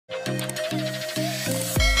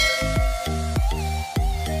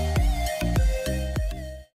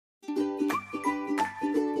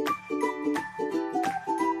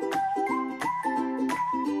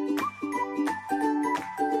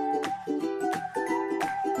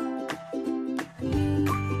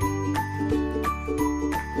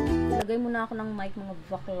muna ako ng mic mga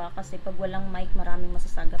bakla kasi pag walang mic maraming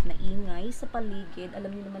masasagap na ingay sa paligid.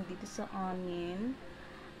 Alam niyo naman dito sa amin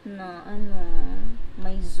na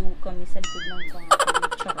may zoo kami sa likod ng bahay.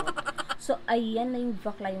 Charot. So, ayan na yung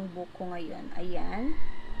bakla yung buhok ko ngayon. Ayan.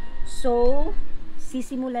 So,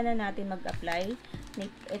 sisimulan na natin mag-apply.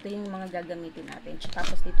 Ito yung mga gagamitin natin.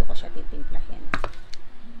 Tapos dito ko siya titimplahin.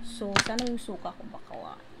 So, sana yung suka ko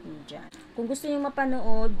bakawa. Diyan. Kung gusto niyo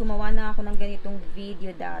mapanood, gumawa na ako ng ganitong video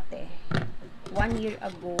dati. 1 year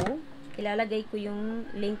ago. Ilalagay ko yung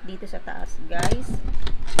link dito sa taas, guys.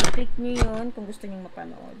 I-click niyo yun kung gusto niyo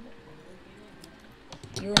mapanood.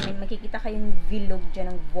 Yun, may makikita kayong vlog dyan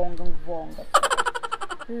ng bonggang-bongga.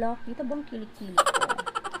 Hala, kita bang kilik-kilik ko?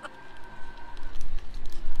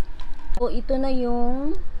 So, ito na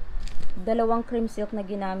yung dalawang cream silk na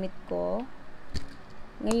ginamit ko.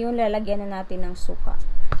 Ngayon, lalagyan na natin ng suka.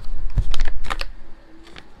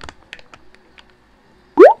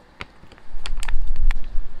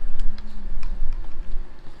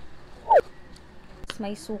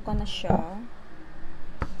 May suka na siya.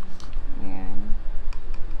 Ayan.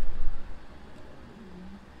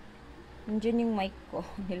 Nandiyan yung mic ko.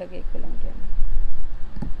 Nilagay ko lang dyan.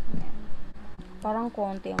 Ayan. Parang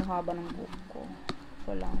konti ang haba ng buhok ko.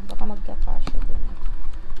 Ito lang. Baka magkakasya din.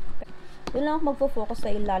 Doon lang ako magpo-focus sa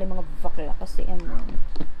ilalim mga bakla. Kasi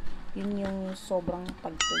yun yung sobrang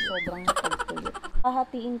pagtuyot.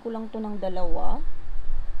 Hahatiin ko lang to ng dalawa.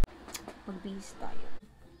 Magbihis tayo.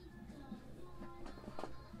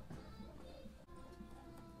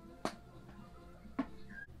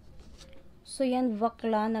 So, yan,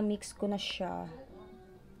 bakla, na mix ko na siya.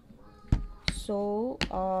 So,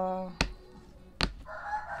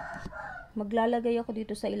 maglalagay ako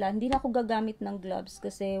dito sa ilalim. Hindi na ako gagamit ng gloves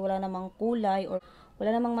kasi wala namang kulay or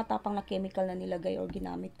wala namang matapang na chemical na nilagay or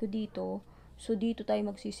ginamit ko dito. So, dito tayo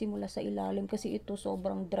magsisimula sa ilalim kasi ito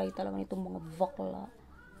sobrang dry talaga nitong mga bakla.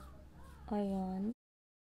 Ayan.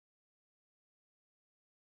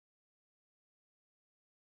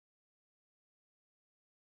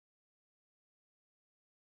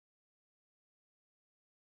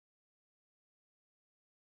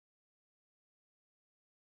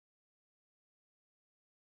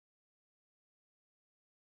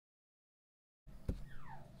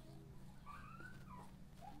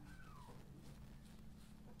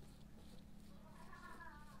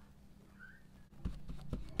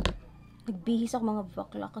 Nagbihis ako mga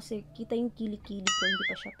bakla kasi kita yung kilikili ko, hindi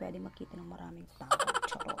pa siya pwede makita ng maraming tao.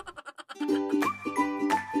 Charot.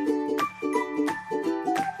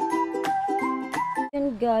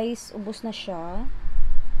 Yun guys, ubos na siya.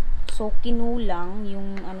 So, kinulang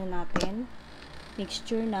yung natin,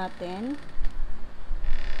 mixture natin.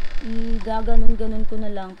 Gaganon-ganon ko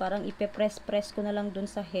na lang, parang ipe-press-press ko na lang dun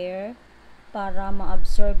sa hair para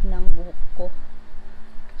ma-absorb ng buhok ko.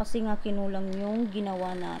 Kasi nga kinulang yung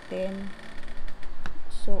ginawa natin.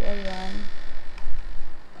 So, ayan.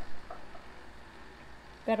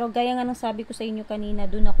 Pero gaya nga ng sabi ko sa inyo kanina,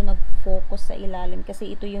 dun ako nag-focus sa ilalim.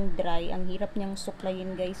 Kasi ito yung dry. Ang hirap niyang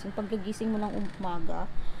suklayin, guys. Yung pagkagising mo ng umaga,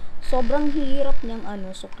 sobrang hirap niyang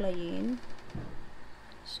suklayin.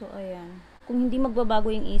 So, ayan. Kung hindi magbabago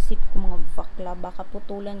yung isip ko mga bakla, baka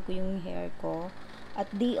putulan ko yung hair ko. At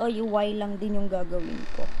DIY lang din yung gagawin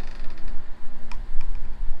ko.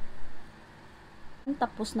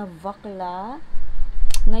 Tapos na bakla.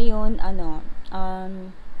 Ngayon,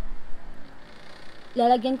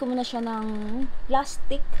 lalagyan ko muna siya ng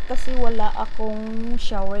plastic kasi wala akong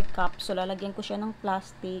shower cap. So, lalagyan ko siya ng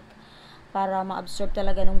plastic para ma-absorb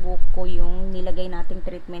talaga ng buhok ko yung nilagay nating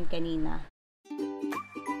treatment kanina.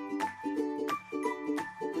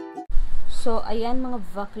 So, ayan mga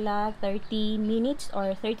bakla, 30 minutes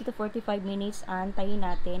or 30 to 45 minutes antayin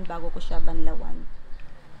natin bago ko siya banlawan.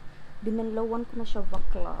 Binanlawan ko na siya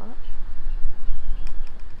bakla.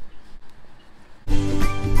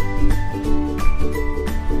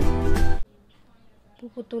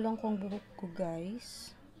 Puputulan ko ang buhok ko,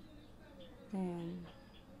 guys. Ayan.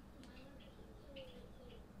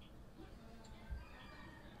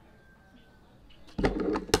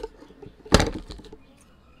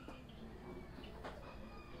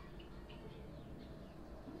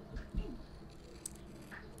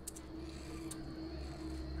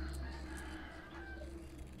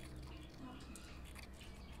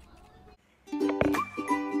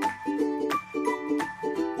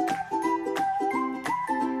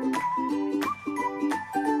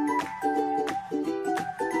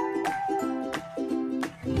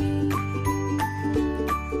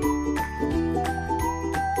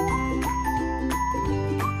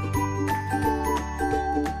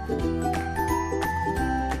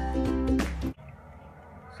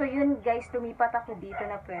 yun guys, lumipat ako dito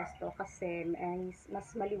na pwesto kasi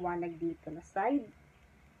mas maliwanag dito na side.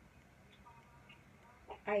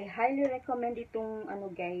 I highly recommend itong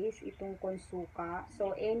guys, itong Consuka.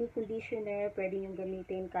 So any conditioner pwede yung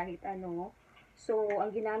gamitin kahit ano. So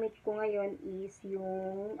ang ginamit ko ngayon is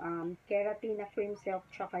yung keratin na cream silk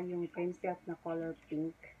tsaka yung cream silk na color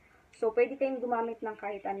pink. So pwede kayong gumamit ng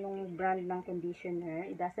kahit anong brand ng conditioner,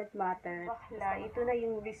 it doesn't matter. Bakla, ito na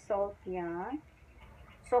yung result niya.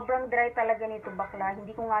 Sobrang dry talaga nito bakla.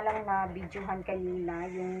 Hindi ko nga lang na videohan kanina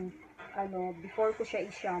yung before ko siya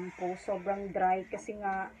i-shampoo. Sobrang dry kasi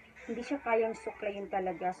nga hindi siya kayang suklayin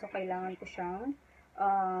talaga. So kailangan ko siyang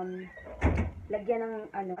lagyan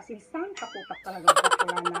ng kasi isang kaputak talaga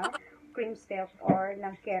bakla na cream silk or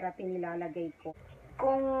ng keratin nilalagay ko.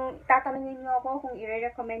 Kung tatanungin niyo ako kung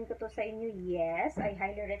i-recommend ko to sa inyo, yes, I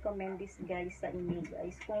highly recommend this guys sa inyo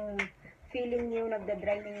guys. Kung feeling niyo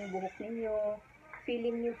nagda-dry na yung buhok ninyo,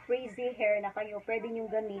 feeling niyo frizzy hair na kayo, pwede niyo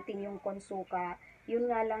gamitin yung Consuka. Yun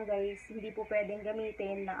nga lang guys, hindi po pwedeng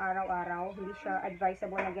gamitin na araw-araw. Hindi siya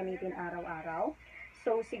advisable na gamitin araw-araw.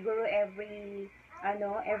 So siguro every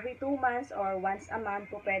 2 months or once a month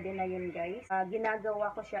po pwede na yun guys. Ginagawa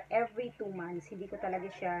ko siya every 2 months. Hindi ko talaga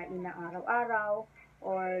siya inaaraw-araw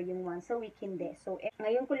or yung once a week, hindi. So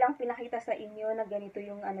ngayon ko lang pinakita sa inyo na ganito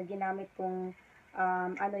yung ginamit kong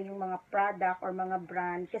yung mga product or mga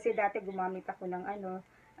brand. Kasi dati gumamit ako ng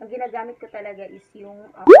ang ginagamit ko talaga is yung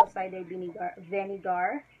apple cider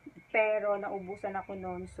vinegar. Pero naubusan ako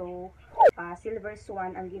noon. So, Silver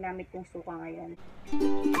Swan ang ginamit kong suka ngayon.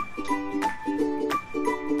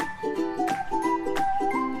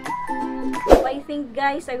 So, I think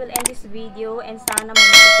guys, I will end this video and sana may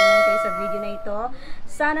natutunan kayo sa video na ito.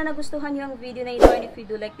 Sana nagustuhan niyo ang video na ito, and if you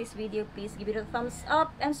do like this video, please give it a thumbs up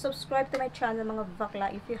and subscribe to my channel mga bakla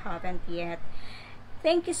if you haven't yet.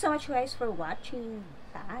 Thank you so much guys for watching.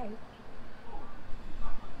 Bye!